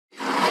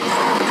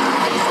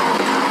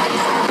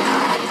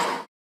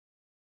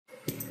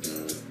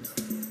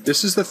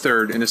This is the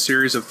third in a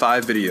series of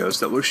 5 videos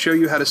that will show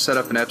you how to set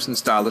up an Epson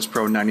Stylus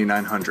Pro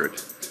 9900.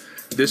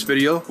 This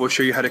video will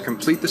show you how to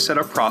complete the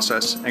setup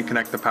process and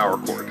connect the power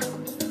cord.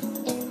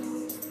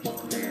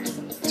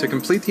 To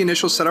complete the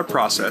initial setup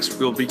process,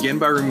 we will begin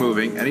by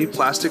removing any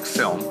plastic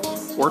film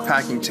or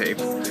packing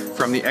tape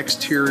from the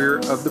exterior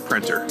of the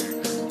printer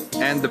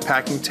and the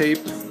packing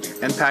tape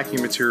and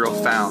packing material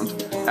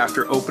found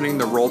after opening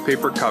the roll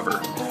paper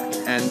cover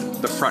and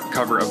the front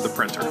cover of the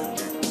printer.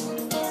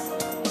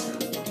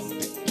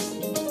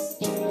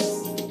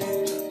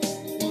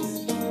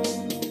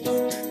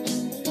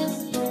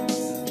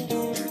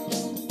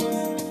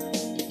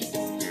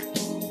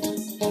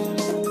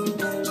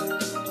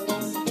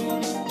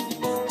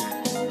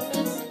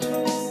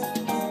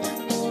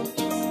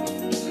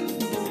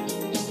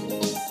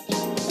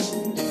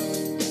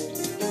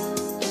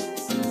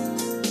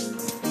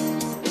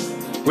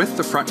 With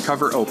the front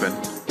cover open,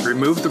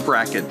 remove the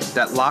bracket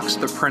that locks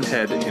the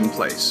printhead in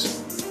place.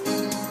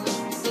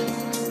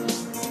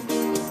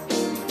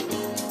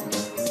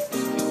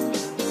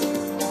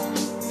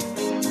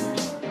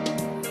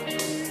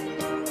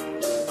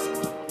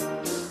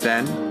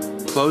 Then,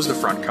 close the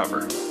front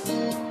cover.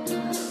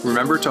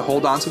 Remember to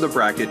hold onto the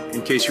bracket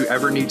in case you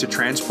ever need to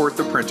transport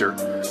the printer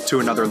to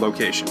another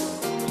location.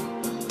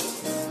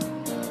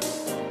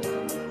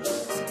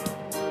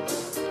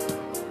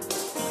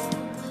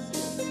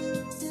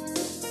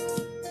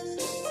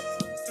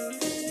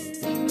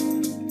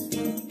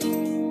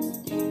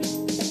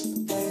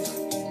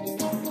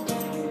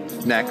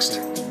 Next,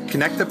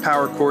 connect the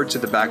power cord to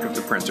the back of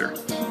the printer.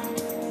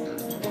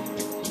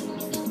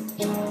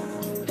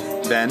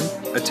 Then,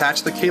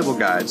 attach the cable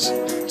guides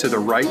to the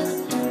right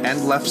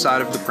and left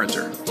side of the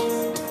printer.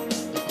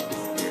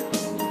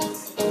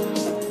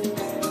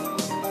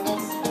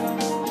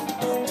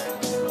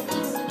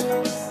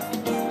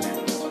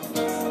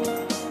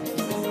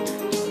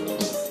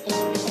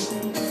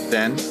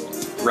 Then,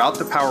 route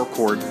the power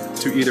cord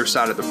to either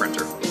side of the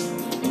printer.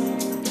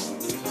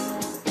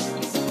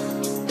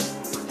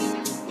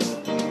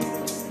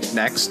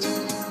 Next,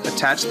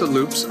 attach the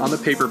loops on the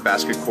paper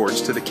basket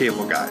cords to the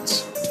cable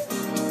guides.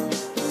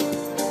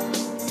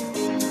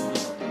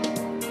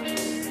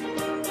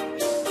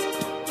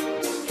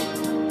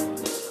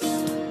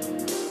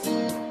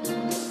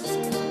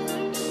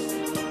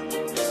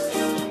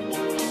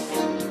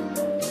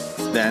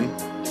 Then,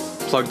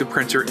 plug the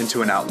printer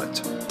into an outlet.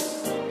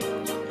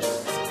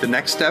 The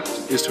next step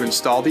is to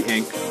install the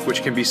ink,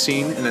 which can be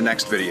seen in the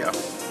next video.